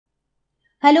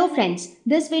Hello friends,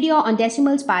 this video on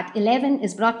decimals part 11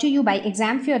 is brought to you by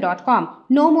examfear.com.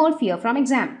 No more fear from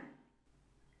exam.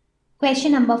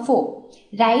 Question number 4.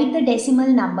 Write the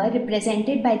decimal number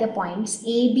represented by the points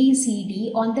A, B, C,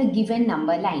 D on the given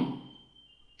number line.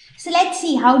 So let's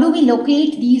see how do we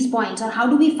locate these points, or how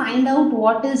do we find out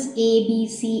what is A, B,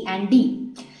 C and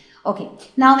D. Okay,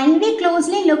 now when we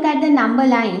closely look at the number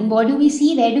line, what do we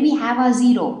see? Where do we have our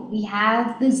 0? We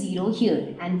have the 0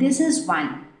 here, and this is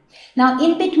 1. Now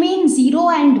in between 0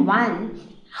 and 1,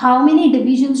 how many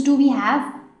divisions do we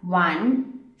have?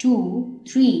 1, 2,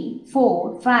 3,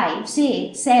 4, 5,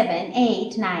 6, 7,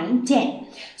 8, 9, 10.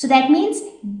 So that means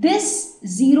this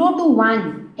 0 to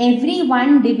 1, every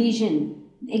one division,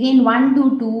 again 1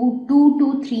 to 2, 2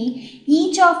 to 3,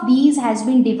 each of these has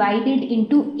been divided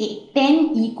into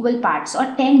 10 equal parts or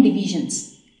 10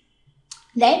 divisions.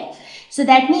 Right? So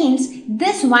that means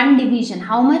this one division,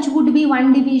 how much would be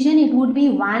one division? It would be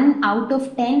 1 out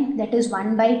of 10, that is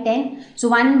 1 by 10. So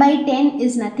 1 by 10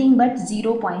 is nothing but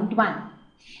 0.1.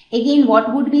 Again,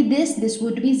 what would be this? This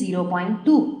would be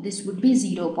 0.2. This would be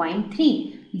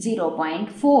 0.3,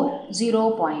 0.4,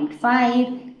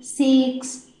 0.5,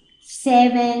 6,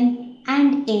 7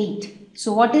 and 8.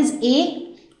 So what is A?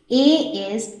 A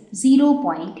is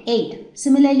 0.8.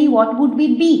 Similarly, what would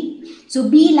be B? So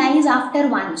B lies after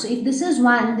 1. So if this is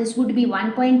 1, this would be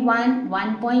 1.1,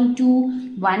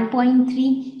 1.2,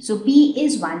 1.3. So B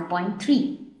is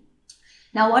 1.3.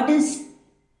 Now what is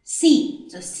C?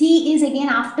 So C is again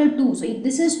after 2. So if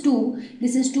this is 2,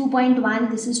 this is 2.1,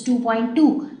 this is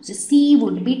 2.2. So C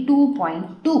would be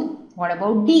 2.2. What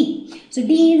about D? So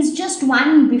D is just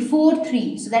 1 before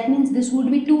 3. So that means this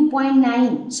would be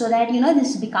 2.9. So that,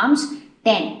 this becomes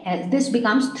 10. This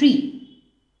becomes 3.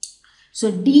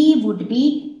 So D would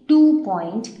be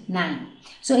 2.9.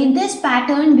 So in this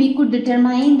pattern, we could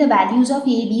determine the values of A,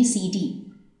 B, C, D.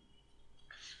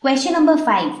 Question number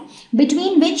 5.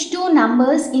 Between which two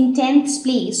numbers in 10th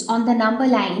place on the number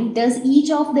line does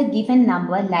each of the given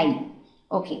number lie?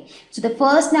 Okay, so the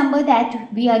first number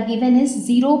that we are given is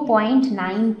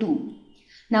 0.92.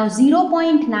 Now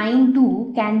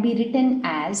 0.92 can be written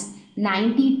as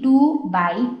 92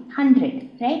 by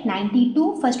 100, right?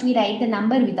 92, first we write the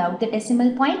number without the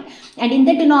decimal point, and in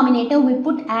the denominator we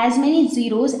put as many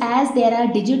zeros as there are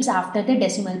digits after the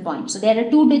decimal point. So there are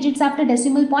 2 digits after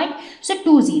decimal point, so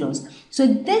 2 zeros. So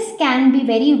this can be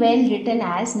very well written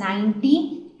as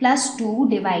 90 plus 2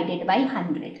 divided by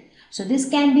 100. So this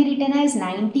can be written as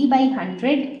 90 by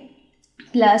 100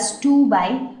 plus 2 by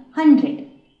 100.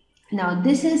 Now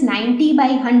this is 90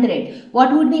 by 100.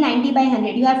 What would be 90 by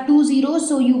 100? You have 2 zeros,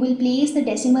 so you will place the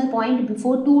decimal point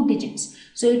before 2 digits.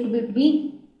 So it would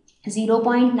be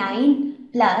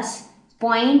 0.9 plus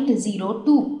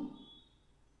 0.02.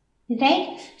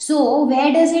 Right? So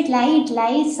where does it lie? It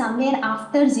lies somewhere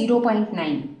after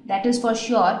 0.9. That is for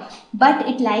sure, but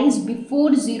it lies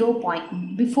before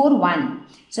before 1.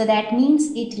 So that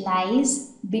means it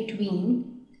lies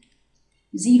between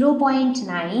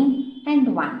 0.9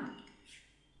 and 1.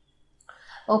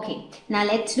 Okay, now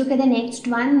let's look at the next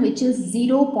one, which is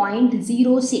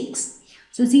 0.06.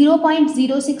 So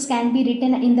 0.06 can be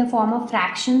written in the form of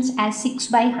fractions as 6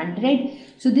 by 100.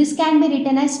 So this can be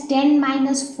written as 10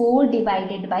 minus 4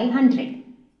 divided by 100.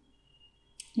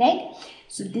 Right?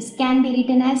 So this can be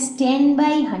written as 10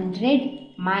 by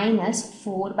 100 minus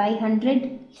 4 by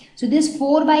 100. So this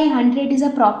 4 by 100 is a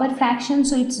proper fraction,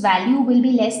 so its value will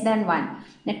be less than 1.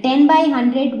 Now 10 by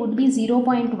 100 would be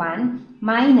 0.1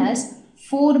 minus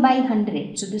 4 by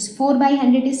 100. So this 4 by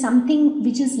 100 is something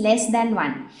which is less than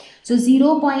 1. So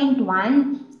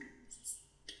 0.1,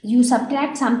 you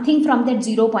subtract something from that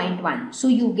 0.1. So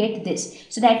you get this.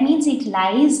 So that means it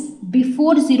lies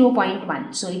before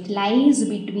 0.1. So it lies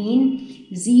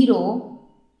between 0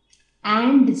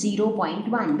 and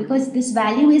 0.1, because this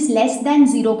value is less than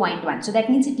 0.1. So that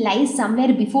means it lies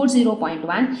somewhere before 0.1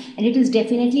 and it is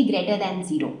definitely greater than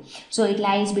 0. So it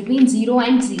lies between 0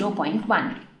 and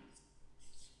 0.1.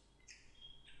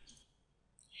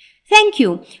 Thank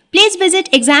you. Please visit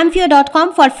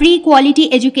examfear.com for free quality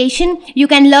education. You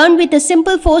can learn with a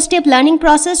simple 4-step learning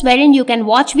process wherein you can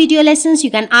watch video lessons,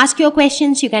 you can ask your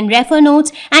questions, you can refer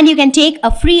notes, and you can take a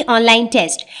free online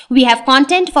test. We have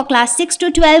content for class 6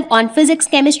 to 12 on physics,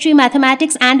 chemistry,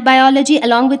 mathematics, and biology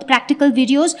along with practical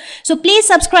videos. So please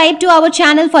subscribe to our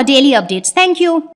channel for daily updates. Thank you.